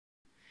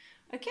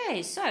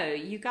Okay, so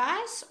you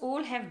guys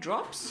all have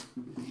drops.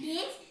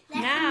 Yes.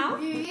 Now,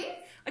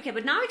 okay,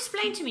 but now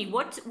explain to me,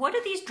 what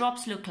do these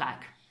drops look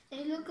like?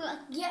 They look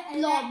like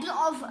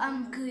blobs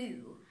of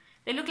glue.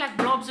 They look like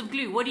blobs of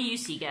glue. What do you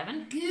see,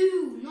 Gavin?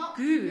 Goo, not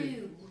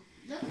glue.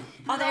 Look,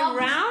 are they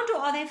round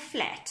or are they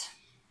flat?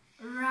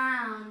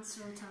 Round,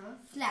 sort of.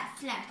 Flat.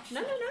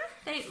 No.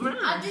 They're round.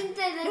 I think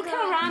they look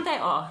how round they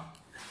are.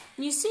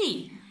 You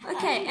see?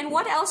 Okay, and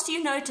what else do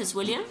you notice,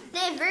 William?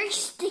 They're very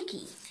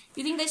sticky.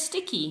 You think they're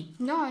sticky?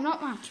 No,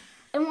 not much.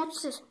 And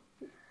what's this?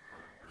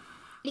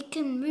 It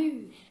can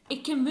move.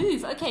 It can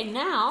move. Okay,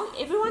 now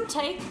everyone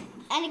take...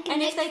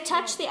 And if they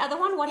touch the other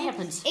one, what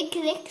happens? It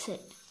collects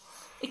it.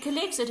 It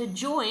collects it, it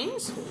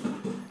joins.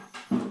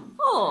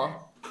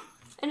 Oh,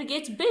 and it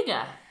gets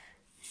bigger.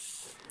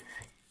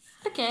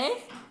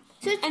 Okay.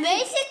 So it's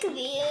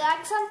basically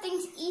like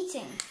something's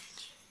eating.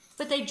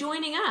 But they're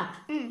joining up.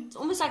 It's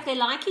almost like they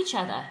like each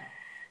other.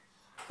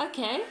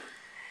 Okay.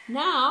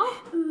 Now,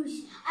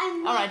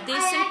 all right,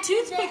 there's some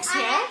toothpicks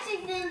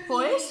here.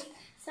 Boys,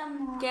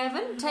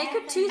 Gavin, take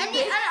a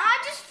toothpick. And I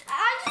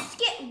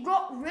just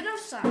got rid of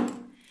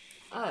some.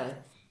 Oh,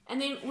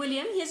 and then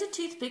William, here's a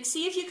toothpick.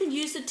 See if you can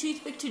use the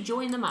toothpick to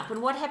join them up.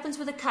 And what happens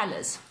with the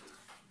colours?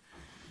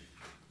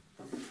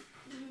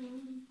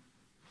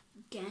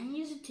 Can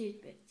use a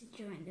toothpick to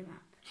join them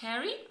up.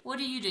 Harry, what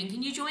are you doing?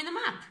 Can you join them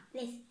up?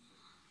 Yes.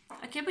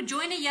 Okay, but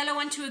join a yellow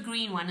one to a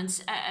green one,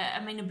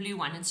 and a blue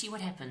one, and see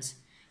what happens.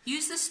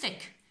 Use the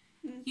stick.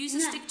 Use the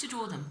stick to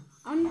draw them.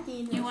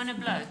 You want to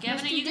blow.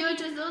 Gavin, are you do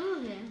it with all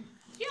of them?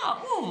 Yeah,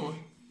 oh.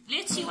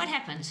 Let's see what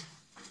happens.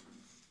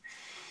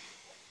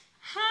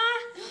 Huh?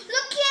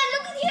 Look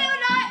here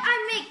what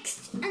I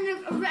mixed. And a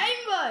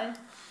rainbow.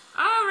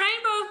 Oh,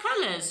 rainbow of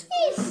colours.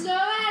 It's so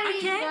very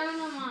okay.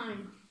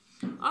 mine.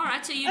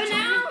 Alright, so you now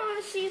I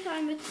want to see if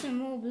I mix some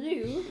more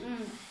blue. Green.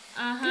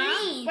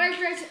 Wait,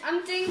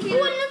 I'm thinking. Oh,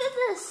 look at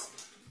this.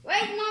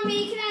 Wait,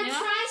 Mommy, can I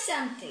try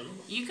something?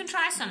 You can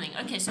try something.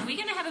 Okay, so we're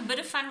going to have a bit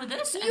of fun with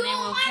this, and then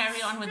we'll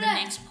carry on with the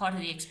next part of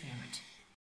the experiment.